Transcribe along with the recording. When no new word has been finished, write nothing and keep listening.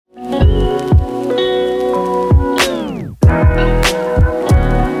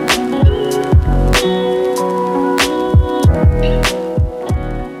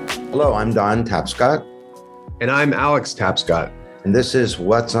I'm Don Tapscott. And I'm Alex Tapscott. And this is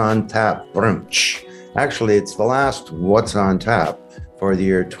What's on Tap Brunch. Actually, it's the last What's on Tap for the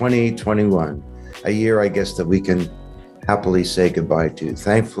year 2021, a year, I guess, that we can happily say goodbye to.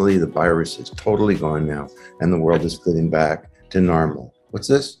 Thankfully, the virus is totally gone now, and the world is getting back to normal. What's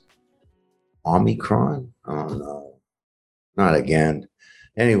this? Omicron? Oh, no. Not again.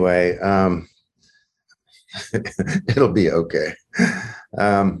 Anyway, it'll be okay.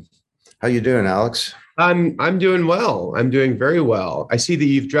 How you doing, Alex? I'm doing well. I'm doing very well. I see that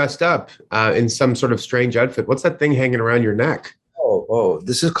you've dressed up in some sort of strange outfit. What's that thing hanging around your neck? Oh,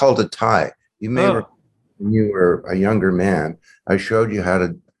 this is called a tie. You may remember when you were a younger man, I showed you how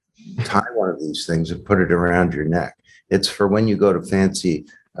to tie one of these things and put it around your neck. It's for when you go to fancy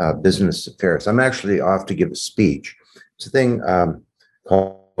business affairs. I'm actually off to give a speech. It's a thing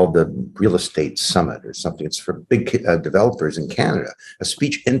called the Real Estate Summit or something. It's for big developers in Canada. A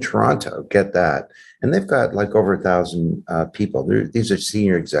speech in Toronto, get that. And they've got like over 1,000 people. These are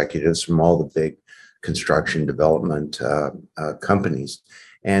senior executives from all the big construction development companies.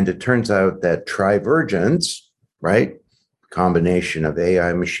 And it turns out that Trivergence, right? Combination of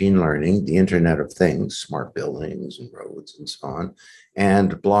AI, machine learning, the Internet of Things, smart buildings and roads and so on,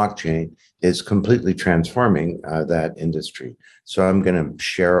 and blockchain is completely transforming that industry. So I'm going to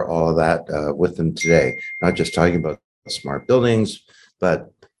share all of that with them today, not just talking about smart buildings,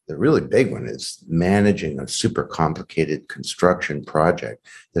 but the really big one is managing a super complicated construction project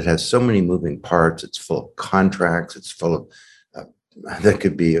that has so many moving parts. It's full of contracts. It's full of that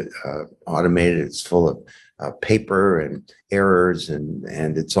could be automated. It's full of paper and errors,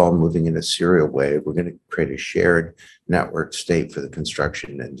 and it's all moving in a serial way. We're going to create a shared network state for the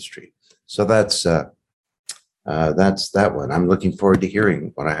construction industry. So that's that one. I'm looking forward to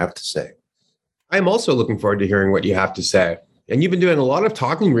hearing what I have to say. I'm also looking forward to hearing what you have to say. And you've been doing a lot of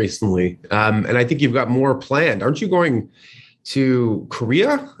talking recently, and I think you've got more planned. Aren't you going to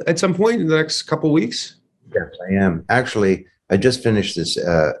Korea at some point in the next couple of weeks? Yes, I am. Actually, I just finished this,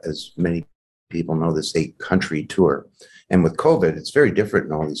 as many people know, this 8-country tour. And with COVID, it's very different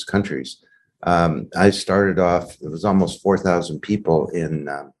in all these countries. I started off, it was almost 4,000 people in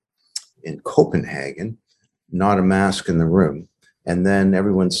Copenhagen, not a mask in the room. And then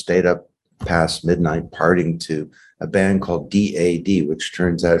everyone stayed up past midnight partying to a band called DAD, which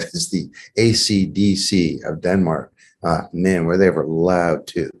turns out is the AC/DC of Denmark. Man, were they ever loud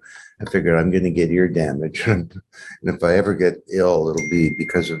too. I figured I'm going to get ear damage. And if I ever get ill, it'll be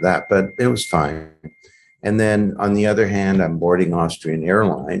because of that. But it was fine. And then on the other hand, I'm boarding Austrian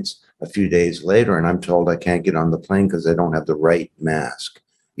Airlines a few days later, and I'm told I can't get on the plane because I don't have the right mask.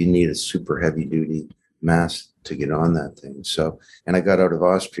 You need a super heavy duty mask to get on that thing. So, and I got out of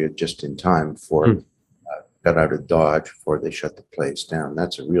Austria just in time for, got out of Dodge before they shut the place down.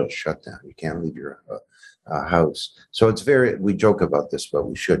 That's a real shutdown. You can't leave your house. So it's we joke about this, but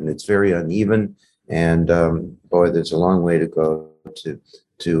we shouldn't. It's very uneven. And boy, there's a long way to go to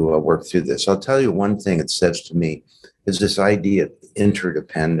work through this. I'll tell you one thing it says to me is this idea of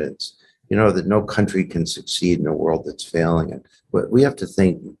interdependence, that no country can succeed in a world that's failing it. But we have to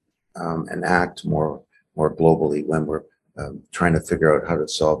think and act more globally when we're trying to figure out how to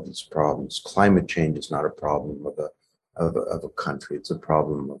solve these problems. Climate change is not a problem of a country. It's a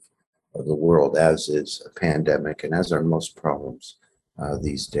problem of the world, as is a pandemic and as are most problems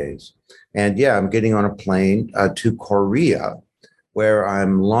these days. And yeah, I'm getting on a plane to Korea, where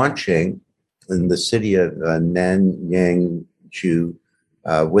I'm launching in the city of Nanyangju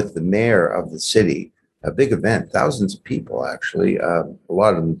with the mayor of the city, a big event, thousands of people actually, a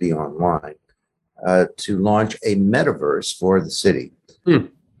lot of them be online, to launch a metaverse for the city.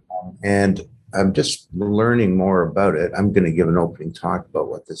 And I'm just learning more about it. I'm going to give an opening talk about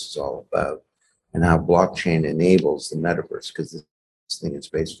what this is all about and how blockchain enables the metaverse, because this thing is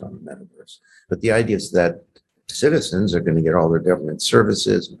based on the metaverse. But the idea is that citizens are going to get all their government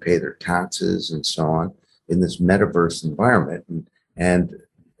services and pay their taxes and so on in this metaverse environment. And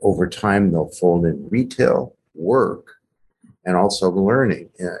over time, they'll fold in retail, work, and also learning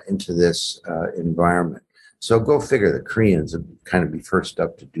into this environment. So go figure, the Koreans would kind of be first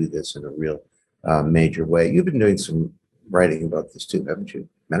up to do this in a real major way. You've been doing some writing about this too, haven't you?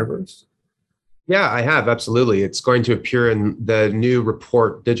 Metaverse? Yeah, I have. Absolutely. It's going to appear in the new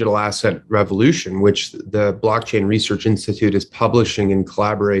report, Digital Asset Revolution, which the Blockchain Research Institute is publishing in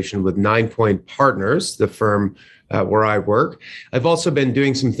collaboration with 9 Point Partners, the firm where I work. I've also been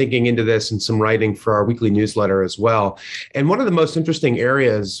doing some thinking into this and some writing for our weekly newsletter as well. And one of the most interesting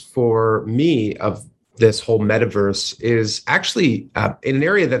areas for me of this whole metaverse is actually in an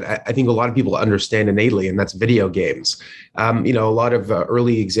area that I think a lot of people understand innately, and that's video games. A lot of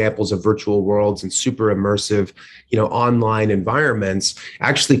early examples of virtual worlds and super immersive, online environments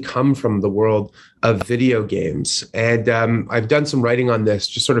actually come from the world of video games. And I've done some writing on this,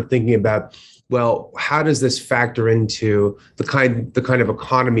 just sort of thinking about, well, how does this factor into the kind of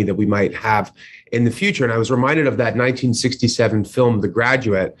economy that we might have in the future? And I was reminded of that 1967 film, The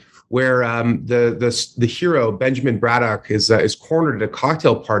Graduate, where the hero Benjamin Braddock is cornered at a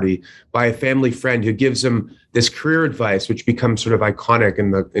cocktail party by a family friend who gives him this career advice, which becomes sort of iconic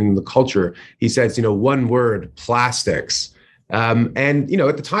in the culture. He says, one word: plastics. And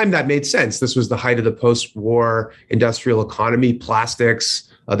at the time that made sense. This was the height of the post-war industrial economy. Plastics,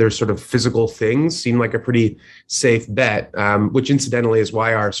 other sort of physical things seemed like a pretty safe bet, which incidentally is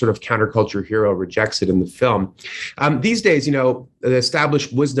why our sort of counterculture hero rejects it in the film. These days, the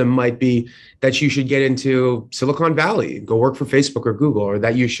established wisdom might be that you should get into Silicon Valley, go work for Facebook or Google, or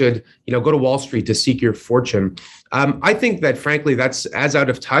that you should, go to Wall Street to seek your fortune. I think that, frankly, that's as out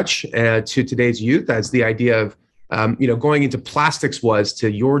of touch to today's youth as the idea of going into plastics was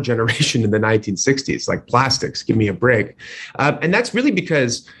to your generation in the 1960s, like plastics, give me a break. And that's really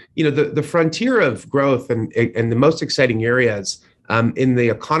because, the frontier of growth and the most exciting areas in the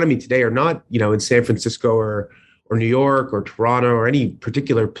economy today are not, in San Francisco or New York or Toronto or any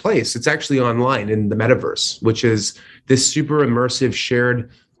particular place. It's actually online in the metaverse, which is this super immersive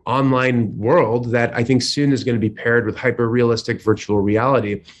shared online world that I think soon is going to be paired with hyper realistic virtual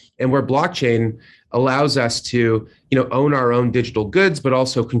reality, and where blockchain allows us to, own our own digital goods, but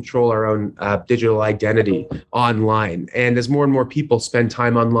also control our own digital identity online. And as more and more people spend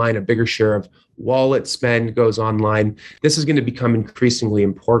time online, a bigger share of wallet spend goes online. This is going to become increasingly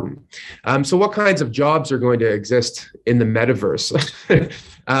important. So what kinds of jobs are going to exist in the metaverse?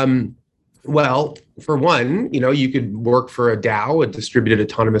 Well, for one, you could work for a DAO, a distributed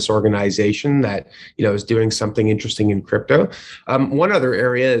autonomous organization that, is doing something interesting in crypto. One other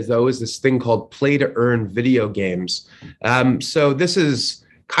area is this thing called play to earn video games. So this is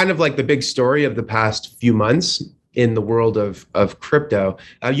kind of like the big story of the past few months in the world of crypto.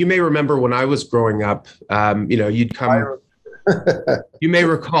 You may remember when I was growing up, you'd come, you may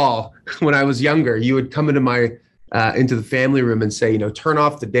recall when I was younger, you would come into the family room and say, turn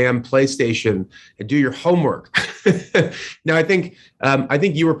off the damn PlayStation and do your homework. Now, I think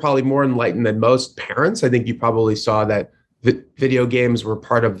you were probably more enlightened than most parents. I think you probably saw that video games were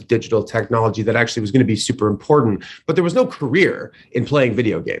part of digital technology that actually was going to be super important, but there was no career in playing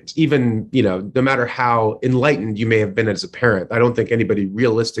video games. Even, no matter how enlightened you may have been as a parent, I don't think anybody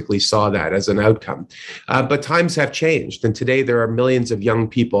realistically saw that as an outcome. But times have changed. And today there are millions of young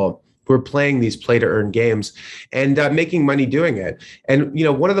people who are playing these play-to-earn games and making money doing it. And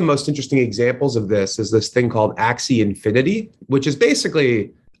one of the most interesting examples of this is this thing called Axie Infinity, which is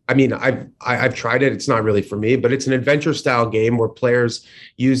basically, I've tried it. It's not really for me, but it's an adventure-style game where players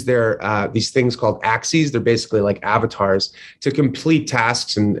use their these things called Axies. They're basically like avatars to complete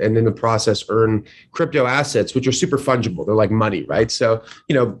tasks and in the process earn crypto assets, which are super fungible. They're like money, right? So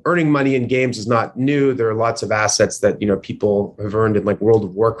earning money in games is not new. There are lots of assets that people have earned in like World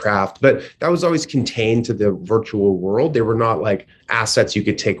of Warcraft, but that was always contained to the virtual world. They were not like assets you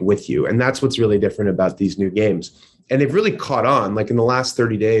could take with you, and that's what's really different about these new games. And they've really caught on. Like in the last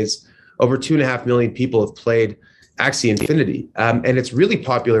 30 days, over 2.5 million people have played Axie Infinity. And it's really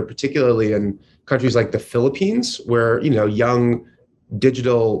popular, particularly in countries like the Philippines, where, young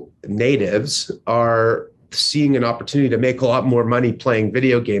digital natives are seeing an opportunity to make a lot more money playing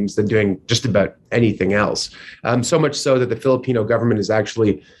video games than doing just about anything else. So much so that the Filipino government is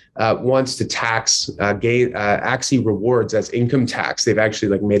actually wants to tax Axie rewards as income tax. They've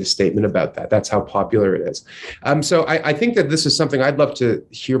actually made a statement about that. That's how popular it is. So I think that this is something I'd love to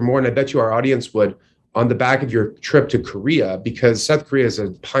hear more, and I bet you our audience would, on the back of your trip to Korea, because South Korea is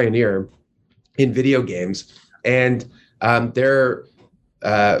a pioneer in video games, and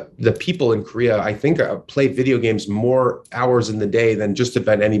the people in Korea, I think, play video games more hours in the day than just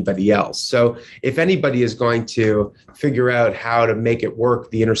about anybody else. So if anybody is going to figure out how to make it work,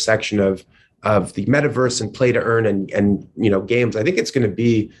 the intersection of the metaverse and play to earn and games, I think it's going to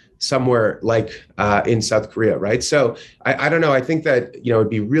be somewhere like in South Korea, right? So I don't know. I think that it'd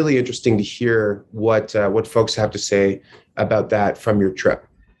be really interesting to hear what folks have to say about that from your trip.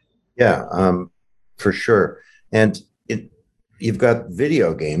 Yeah, for sure. And you've got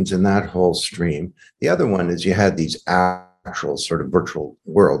video games in that whole stream. The other one is you had these actual sort of virtual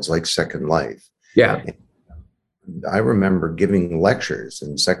worlds like Second Life. Yeah. And I remember giving lectures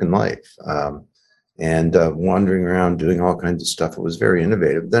in Second Life. and wandering around doing all kinds of stuff. It was very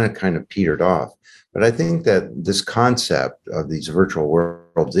innovative. Then it kind of petered off. But I think that this concept of these virtual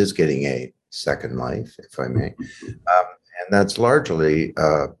worlds is getting a second life, if I may, and that's largely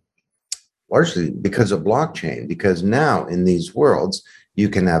because of blockchain. Because now in these worlds, you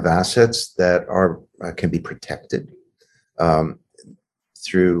can have assets that are can be protected um,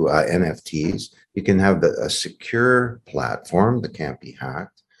 through NFTs. You can have a secure platform that can't be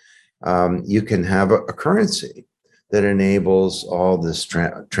hacked. You can have a currency that enables all this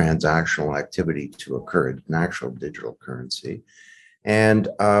transactional activity to occur, an actual digital currency. And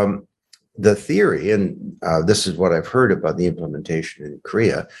the theory, and this is what I've heard about the implementation in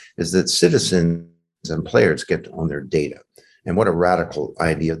Korea, is that citizens and players get to own their data. And what a radical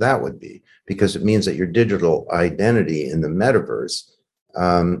idea that would be, because it means that your digital identity in the metaverse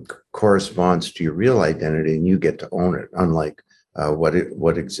corresponds to your real identity and you get to own it, unlike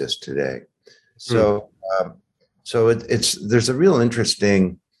what exists today. So, there's a real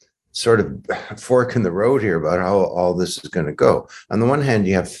interesting sort of fork in the road here about how all this is going to go. On the one hand,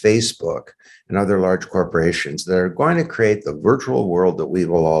 you have Facebook and other large corporations that are going to create the virtual world that we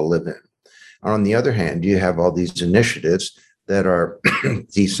will all live in. On the other hand, you have all these initiatives that are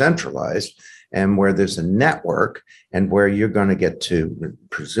decentralized and where there's a network and where you're going to get to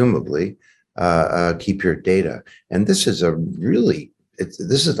presumably keep your data. And this is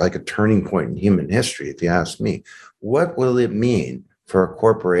this is like a turning point in human history, if you ask me. What will it mean for a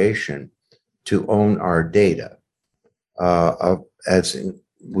corporation to own our data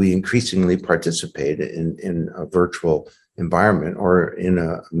we increasingly participate in a virtual environment or in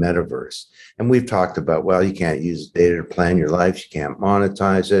a metaverse? And we've talked about, well, you can't use data to plan your life. You can't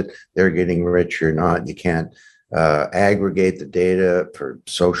monetize it. They're getting rich, you're not. You can't aggregate the data for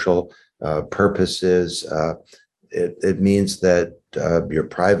social purposes. It means that your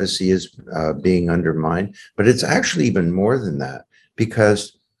privacy is being undermined. But it's actually even more than that,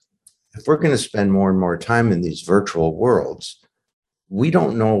 because if we're going to spend more and more time in these virtual worlds, we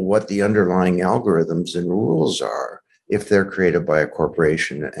don't know what the underlying algorithms and rules are if they're created by a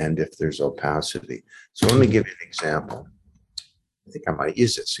corporation and if there's opacity. So let me give you an example. I think I might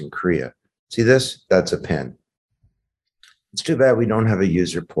use this in Korea. See this? That's a pen. It's too bad we don't have a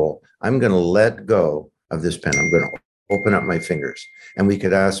user poll. I'm going to let go of this pen. I'm going to open up my fingers, and we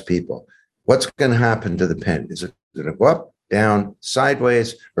could ask people, what's going to happen to the pen? Is it going to go up, down,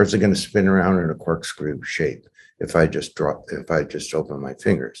 sideways, or is it going to spin around in a corkscrew shape if I just open my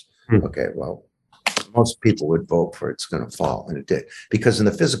fingers? Okay, well, most people would vote for it's going to fall, and it did. Because in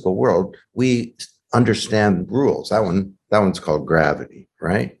the physical world, we understand rules. That one's called gravity,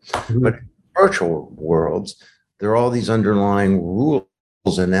 right? But in virtual worlds, there are all these underlying rules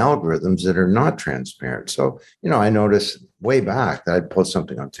and algorithms that are not transparent. So, I noticed way back that I'd post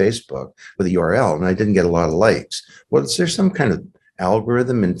something on Facebook with a URL and I didn't get a lot of likes. Well, is there some kind of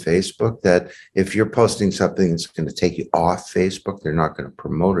algorithm in Facebook that if you're posting something that's going to take you off Facebook, they're not going to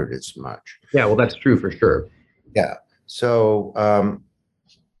promote it as much? Yeah, well, that's true for sure. Yeah. So,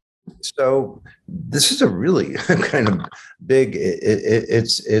 so this is a really kind of big.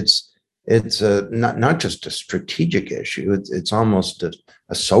 It's not just a strategic issue. It's almost a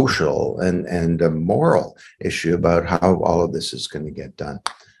social and a moral issue about how all of this is going to get done.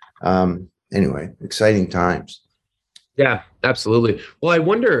 Anyway, exciting times. Yeah, absolutely. Well, I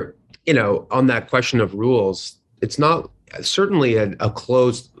wonder, on that question of rules, it's not certainly a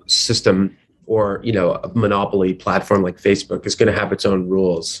closed system or, a monopoly platform like Facebook is going to have its own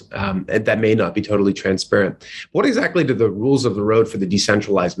rules, and that may not be totally transparent. What exactly do the rules of the road for the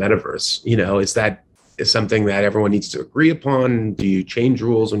decentralized metaverse? Is something that everyone needs to agree upon? Do you change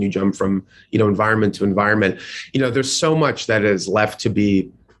rules when you jump from, environment to environment? There's so much that is left to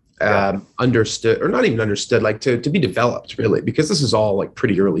be understood, or not even understood, like to be developed, really, because this is all like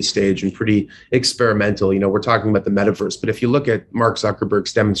pretty early stage and pretty experimental. We're talking about the metaverse, but if you look at Mark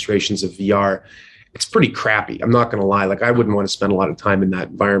Zuckerberg's demonstrations of VR, it's pretty crappy. I'm not going to lie. Like, I wouldn't want to spend a lot of time in that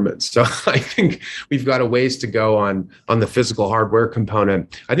environment. So I think we've got a ways to go on the physical hardware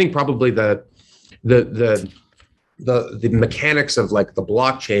component. I think probably the mechanics of like the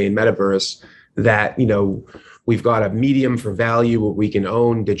blockchain metaverse that, we've got a medium for value where we can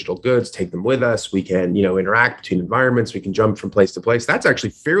own digital goods, take them with us. We can, interact between environments. We can jump from place to place. That's actually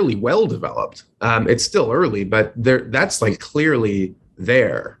fairly well developed. It's still early, but that's like clearly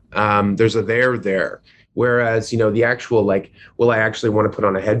there. There's a there. Whereas, the actual, like, will I actually want to put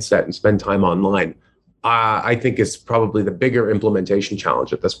on a headset and spend time online? I think is probably the bigger implementation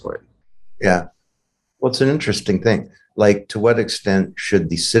challenge at this point. Yeah. Well, it's an interesting thing. Like, to what extent should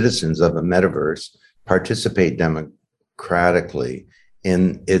the citizens of a metaverse participate democratically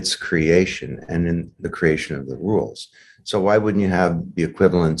in its creation and in the creation of the rules. So why wouldn't you have the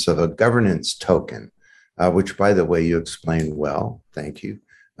equivalence of a governance token, which, by the way, you explained well, thank you,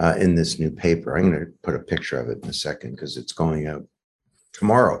 in this new paper. I'm going to put a picture of it in a second because it's going out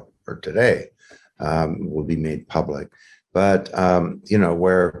tomorrow or today, will be made public. But,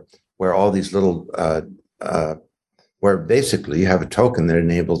 where all these little, where basically you have a token that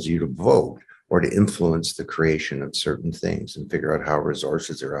enables you to vote or to influence the creation of certain things and figure out how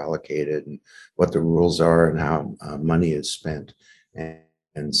resources are allocated and what the rules are and how money is spent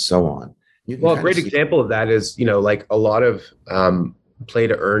and so on. Well, a great example of that is, like a lot of play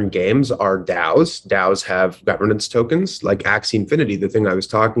to earn games are DAOs. DAOs have governance tokens, like Axie Infinity, the thing I was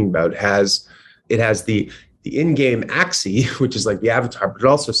talking about, has the in-game Axie, which is like the avatar, but it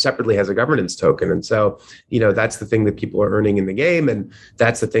also separately has a governance token. And so, that's the thing that people are earning in the game. And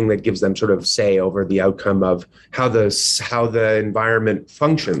that's the thing that gives them sort of say over the outcome of how the environment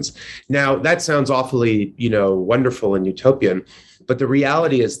functions. Now, that sounds awfully, wonderful and utopian, but the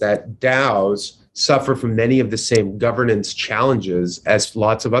reality is that DAOs suffer from many of the same governance challenges as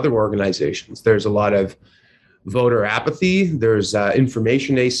lots of other organizations. There's a lot of voter apathy. There's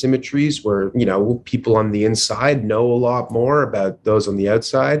information asymmetries where, people on the inside know a lot more about those on the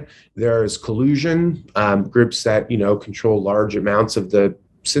outside. There's collusion, groups that, control large amounts of the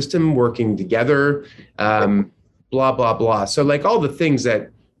system working together, blah, blah, blah. So like all the things that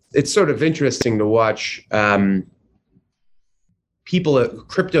it's sort of interesting to watch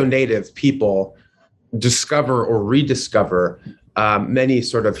crypto native people discover or rediscover many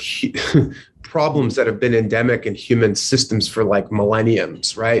sort of problems that have been endemic in human systems for like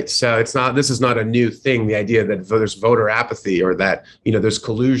millenniums, right? So this is not a new thing, the idea that there's voter apathy or that, there's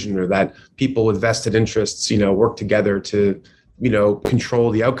collusion or that people with vested interests, work together to,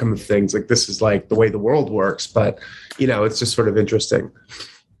 control the outcome of things. Like this is like the way the world works, but, it's just sort of interesting.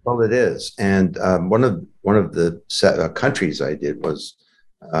 Well, it is. And one of the countries I did was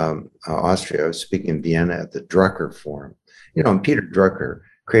Austria. I was speaking in Vienna at the Drucker Forum. And Peter Drucker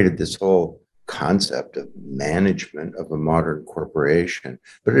created this whole concept of management of a modern corporation,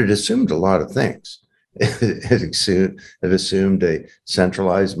 but it assumed a lot of things. It assumed a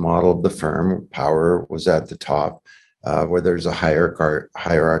centralized model of the firm where power was at the top, where there's a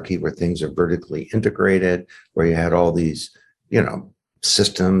hierarchy where things are vertically integrated, where you had all these,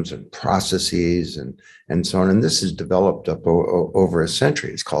 systems and processes and so on. And this has developed up over a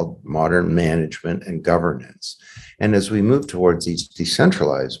century. It's called modern management and governance. And as we move towards these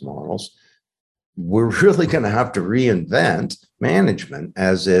decentralized models, we're really going to have to reinvent management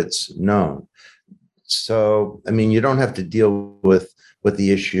as it's known. So, you don't have to deal with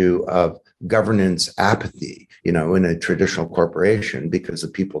the issue of governance apathy, in a traditional corporation because the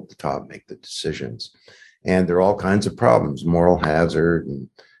people at the top make the decisions. And there are all kinds of problems, moral hazard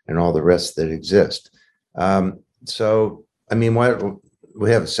and all the rest that exist. Why we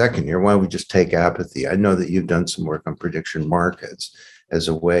have a second here. Why don't we just take apathy? I know that you've done some work on prediction markets as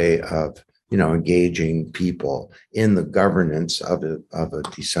a way of, engaging people in the governance of a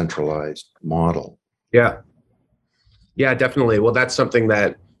decentralized model. Yeah, definitely. Well, that's something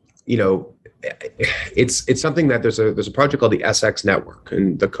that, it's something that there's a project called the SX Network,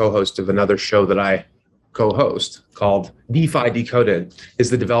 and the co-host of another show that I co-host called DeFi Decoded is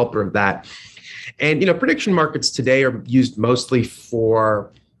the developer of that. And, prediction markets today are used mostly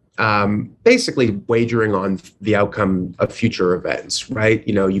for basically wagering on the outcome of future events, right?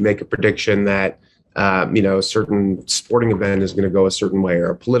 You make a prediction that, a certain sporting event is going to go a certain way,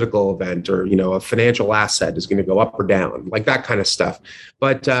 or a political event, or, a financial asset is going to go up or down, like that kind of stuff.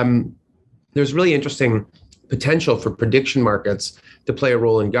 But there's really interesting potential for prediction markets to play a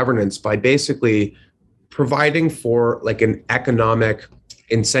role in governance by basically providing for like an economic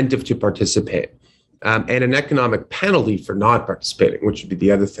incentive to participate. And an economic penalty for not participating, which would be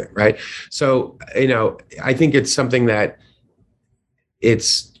the other thing, right? So, I think it's something that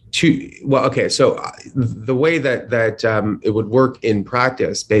it's too well. Okay, so the way that it would work in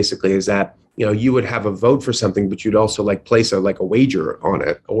practice, basically, is that you would have a vote for something, but you'd also like place a wager on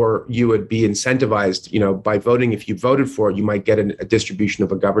it, or you would be incentivized, by voting. If you voted for it, you might get a distribution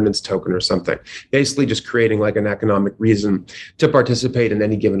of a governance token or something. Basically, just creating like an economic reason to participate in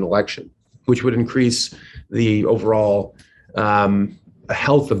any given election, which would increase the overall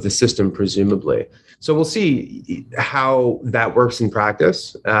health of the system, presumably. So we'll see how that works in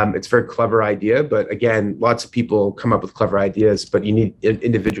practice. It's a very clever idea, but again, lots of people come up with clever ideas, but you need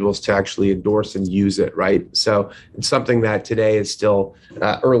individuals to actually endorse and use it, right? So it's something that today is still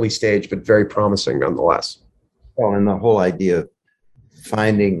early stage, but very promising nonetheless. Well, and the whole idea of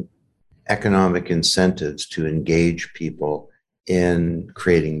finding economic incentives to engage people in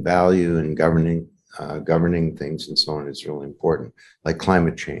creating value and governing things and so on is really important. Like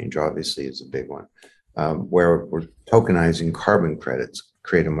climate change, obviously, is a big one, where we're tokenizing carbon credits,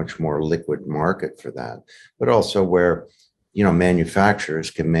 create a much more liquid market for that, but also where,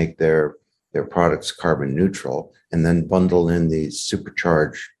 manufacturers can make their products carbon neutral and then bundle in these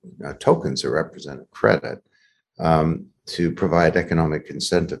supercharged tokens that represent a credit, to provide economic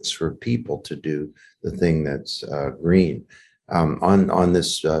incentives for people to do the thing that's green. On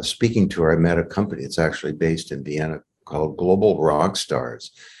this speaking tour, I met a company. It's actually based in Vienna called Global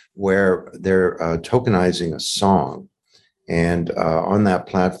Rockstars, where they're tokenizing a song. And on that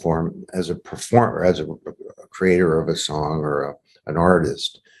platform, as a performer, as a creator of a song or an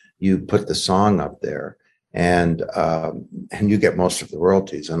artist, you put the song up there, and you get most of the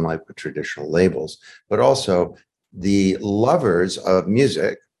royalties, unlike with traditional labels. But also, the lovers of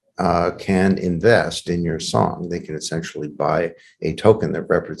music can invest in your song. They can essentially buy a token that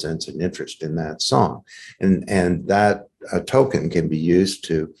represents an interest in that song, and that token can be used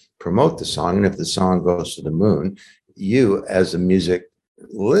to promote the song. And if the song goes to the moon, you as a music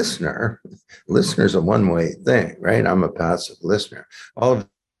listener's a one-way thing, right? I'm a passive listener. All of a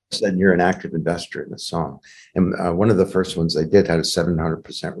sudden, you're an active investor in the song. And one of the first ones I did had a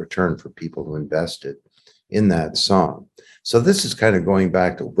 700% return for people who invested in that song. So this is kind of going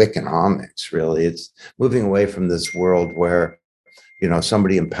back to Wikonomics, really. It's moving away from this world where,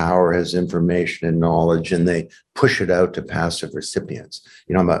 somebody in power has information and knowledge and they push it out to passive recipients.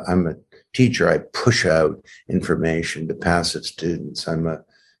 I'm a teacher. I push out information to passive students. I'm a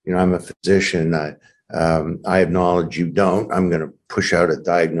physician. I have knowledge you don't. I'm going to push out a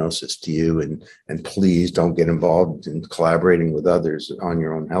diagnosis to you, and please don't get involved in collaborating with others on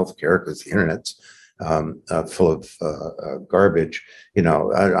your own healthcare, because the internet's full of garbage.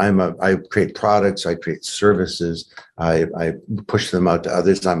 I create products, I create services, I push them out to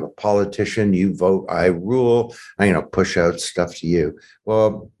others. I'm a politician. You vote, I rule. I push out stuff to you.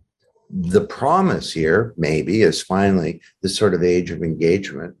 Well, the promise here maybe is finally this sort of age of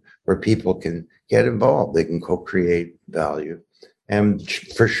engagement where people can get involved. They can co-create value. And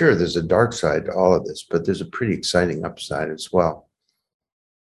for sure, there's a dark side to all of this, but there's a pretty exciting upside as well.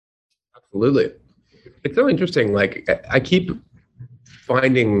 Absolutely. It's so interesting. Like, I keep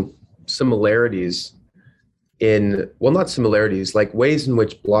finding similarities not similarities, like ways in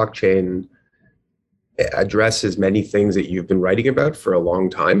which blockchain addresses many things that you've been writing about for a long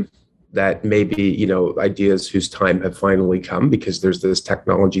time, that maybe, ideas whose time have finally come because there's this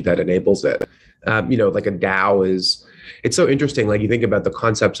technology that enables it. Like a DAO it's so interesting. Like, you think about the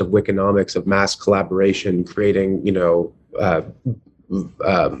concepts of Wikonomics, of mass collaboration, creating,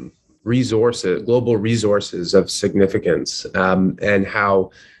 resources, global resources of significance, and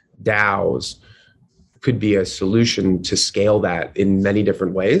how DAOs could be a solution to scale that in many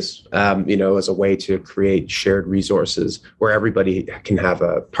different ways, as a way to create shared resources where everybody can have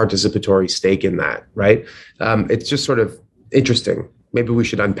a participatory stake in that, right? It's just sort of interesting. Maybe we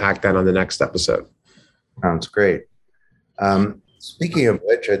should unpack that on the next episode. Sounds great. Speaking of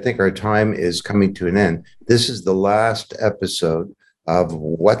which, I think our time is coming to an end. This is the last episode of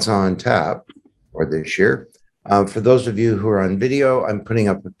What's on Tap for this year. For those of you who are on video, I'm putting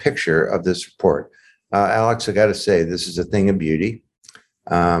up a picture of this report. Alex, I got to say, this is a thing of beauty.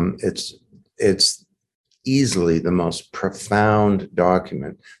 It's easily the most profound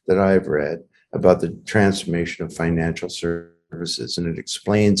document that I've read about the transformation of financial services, and it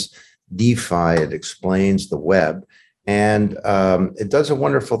explains DeFi, it explains the web, and it does a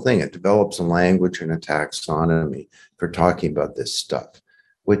wonderful thing. It develops a language and a taxonomy for talking about this stuff,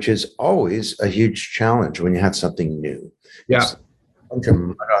 which is always a huge challenge when you have something new. Yeah. It's a bunch of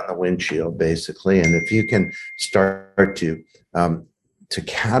mud on the windshield, basically. And if you can start to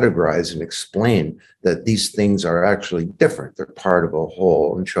categorize and explain that these things are actually different, they're part of a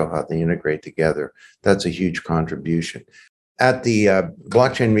whole, and show how they integrate together, that's a huge contribution. At the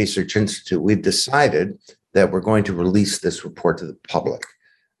Blockchain Research Institute, we've decided that we're going to release this report to the public.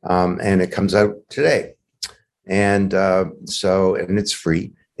 And it comes out today. And and it's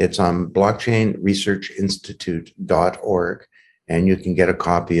free. It's on blockchainresearchinstitute.org. And you can get a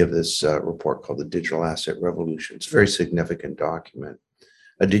copy of this report called the Digital Asset Revolution. It's a very significant document.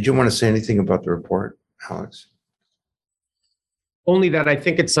 Did you want to say anything about the report, Alex? Only that I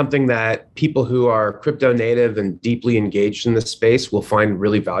think it's something that people who are crypto native and deeply engaged in this space will find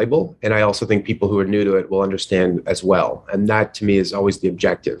really valuable. And I also think people who are new to it will understand as well. And that, to me, is always the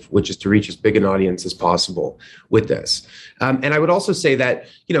objective, which is to reach as big an audience as possible with this. And I would also say that,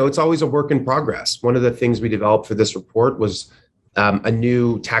 it's always a work in progress. One of the things we developed for this report was a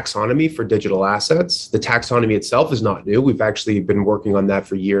new taxonomy for digital assets. The taxonomy itself is not new. We've actually been working on that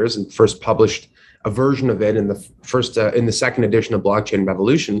for years and first published a version of it in the second edition of Blockchain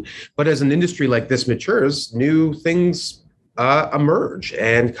Revolution. But as an industry like this matures, new things emerge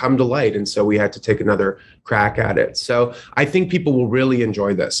and come to light. And so we had to take another crack at it. So I think people will really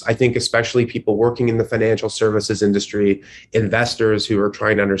enjoy this. I think especially people working in the financial services industry, investors who are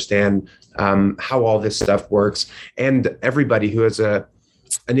trying to understand how all this stuff works, and everybody who has an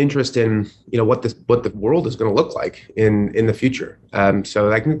interest in what the world is going to look like in the future.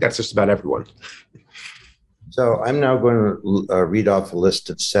 So I think that's just about everyone. So I'm now going to read off a list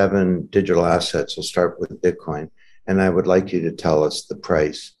of 7 digital assets. We'll start with Bitcoin. And I would like you to tell us the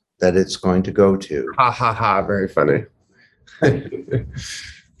price that it's going to go to. Ha ha ha, very funny.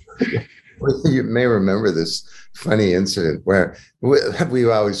 You may remember this funny incident where we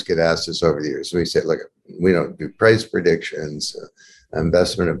always get asked this over the years. We say, look, we don't do price predictions,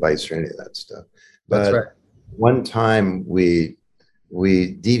 investment advice, or any of that stuff. But that's right. One time we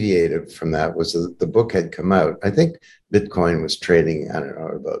deviated from that was the book had come out. I think Bitcoin was trading, I don't know,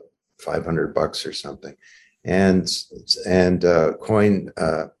 about $500 or something. And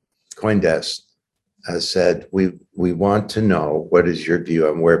CoinDesk said, we want to know what is your view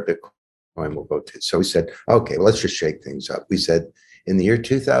on where Bitcoin will go to. So we said, okay, well, let's just shake things up. We said in the year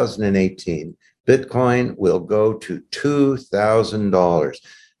 2018, Bitcoin will go to $2,000.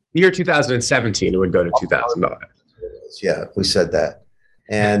 The year 2017, it would go to $2,000. Yeah, we said that.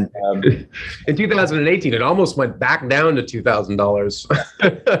 And in 2018, it almost went back down to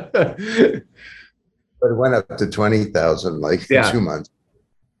 $2,000. But it went up to 20,000 in 2 months.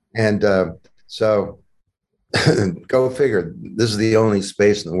 And so go figure, this is the only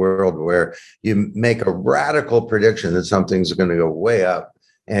space in the world where you make a radical prediction that something's going to go way up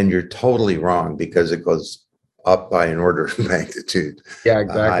and you're totally wrong because it goes up by an order of magnitude. Yeah,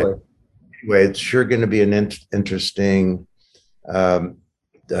 exactly. Anyway, it's sure going to be an interesting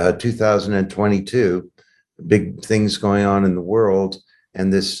 2022. Big things going on in the world.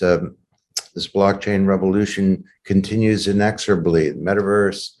 And this blockchain revolution continues inexorably.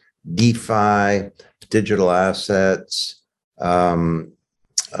 Metaverse, DeFi, digital assets,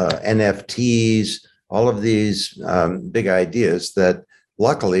 NFTs, all of these big ideas that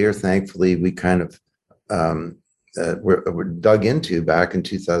luckily or thankfully we kind of were dug into back in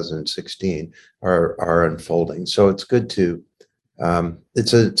 2016 are unfolding. So it's good to,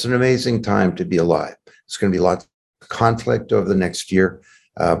 it's an amazing time to be alive. It's going to be lots of conflict over the next year.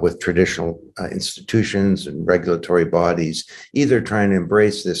 With traditional institutions and regulatory bodies, either trying to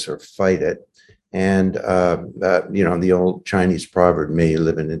embrace this or fight it. And, the old Chinese proverb, may you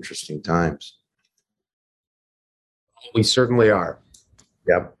live in interesting times. We certainly are.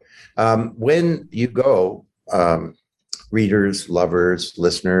 Yep. When you go, readers, lovers,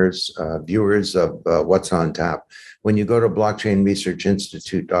 listeners, viewers of What's on Tap, when you go to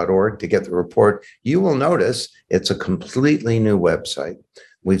blockchainresearchinstitute.org to get the report, you will notice it's a completely new website.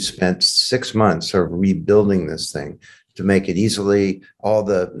 We've spent 6 months of rebuilding this thing to make it easily, all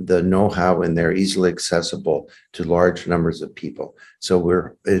the know-how in there easily accessible to large numbers of people. So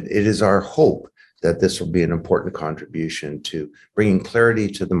it is our hope that this will be an important contribution to bringing clarity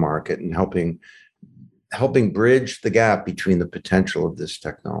to the market and helping bridge the gap between the potential of this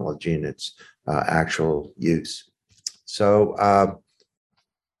technology and its actual use. So,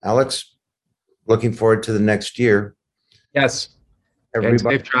 Alex, looking forward to the next year. Yes.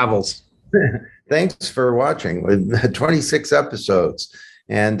 Everybody, safe travels. Thanks for watching. 26 episodes,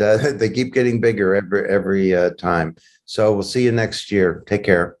 and they keep getting bigger every time. So we'll see you next year. Take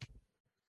care.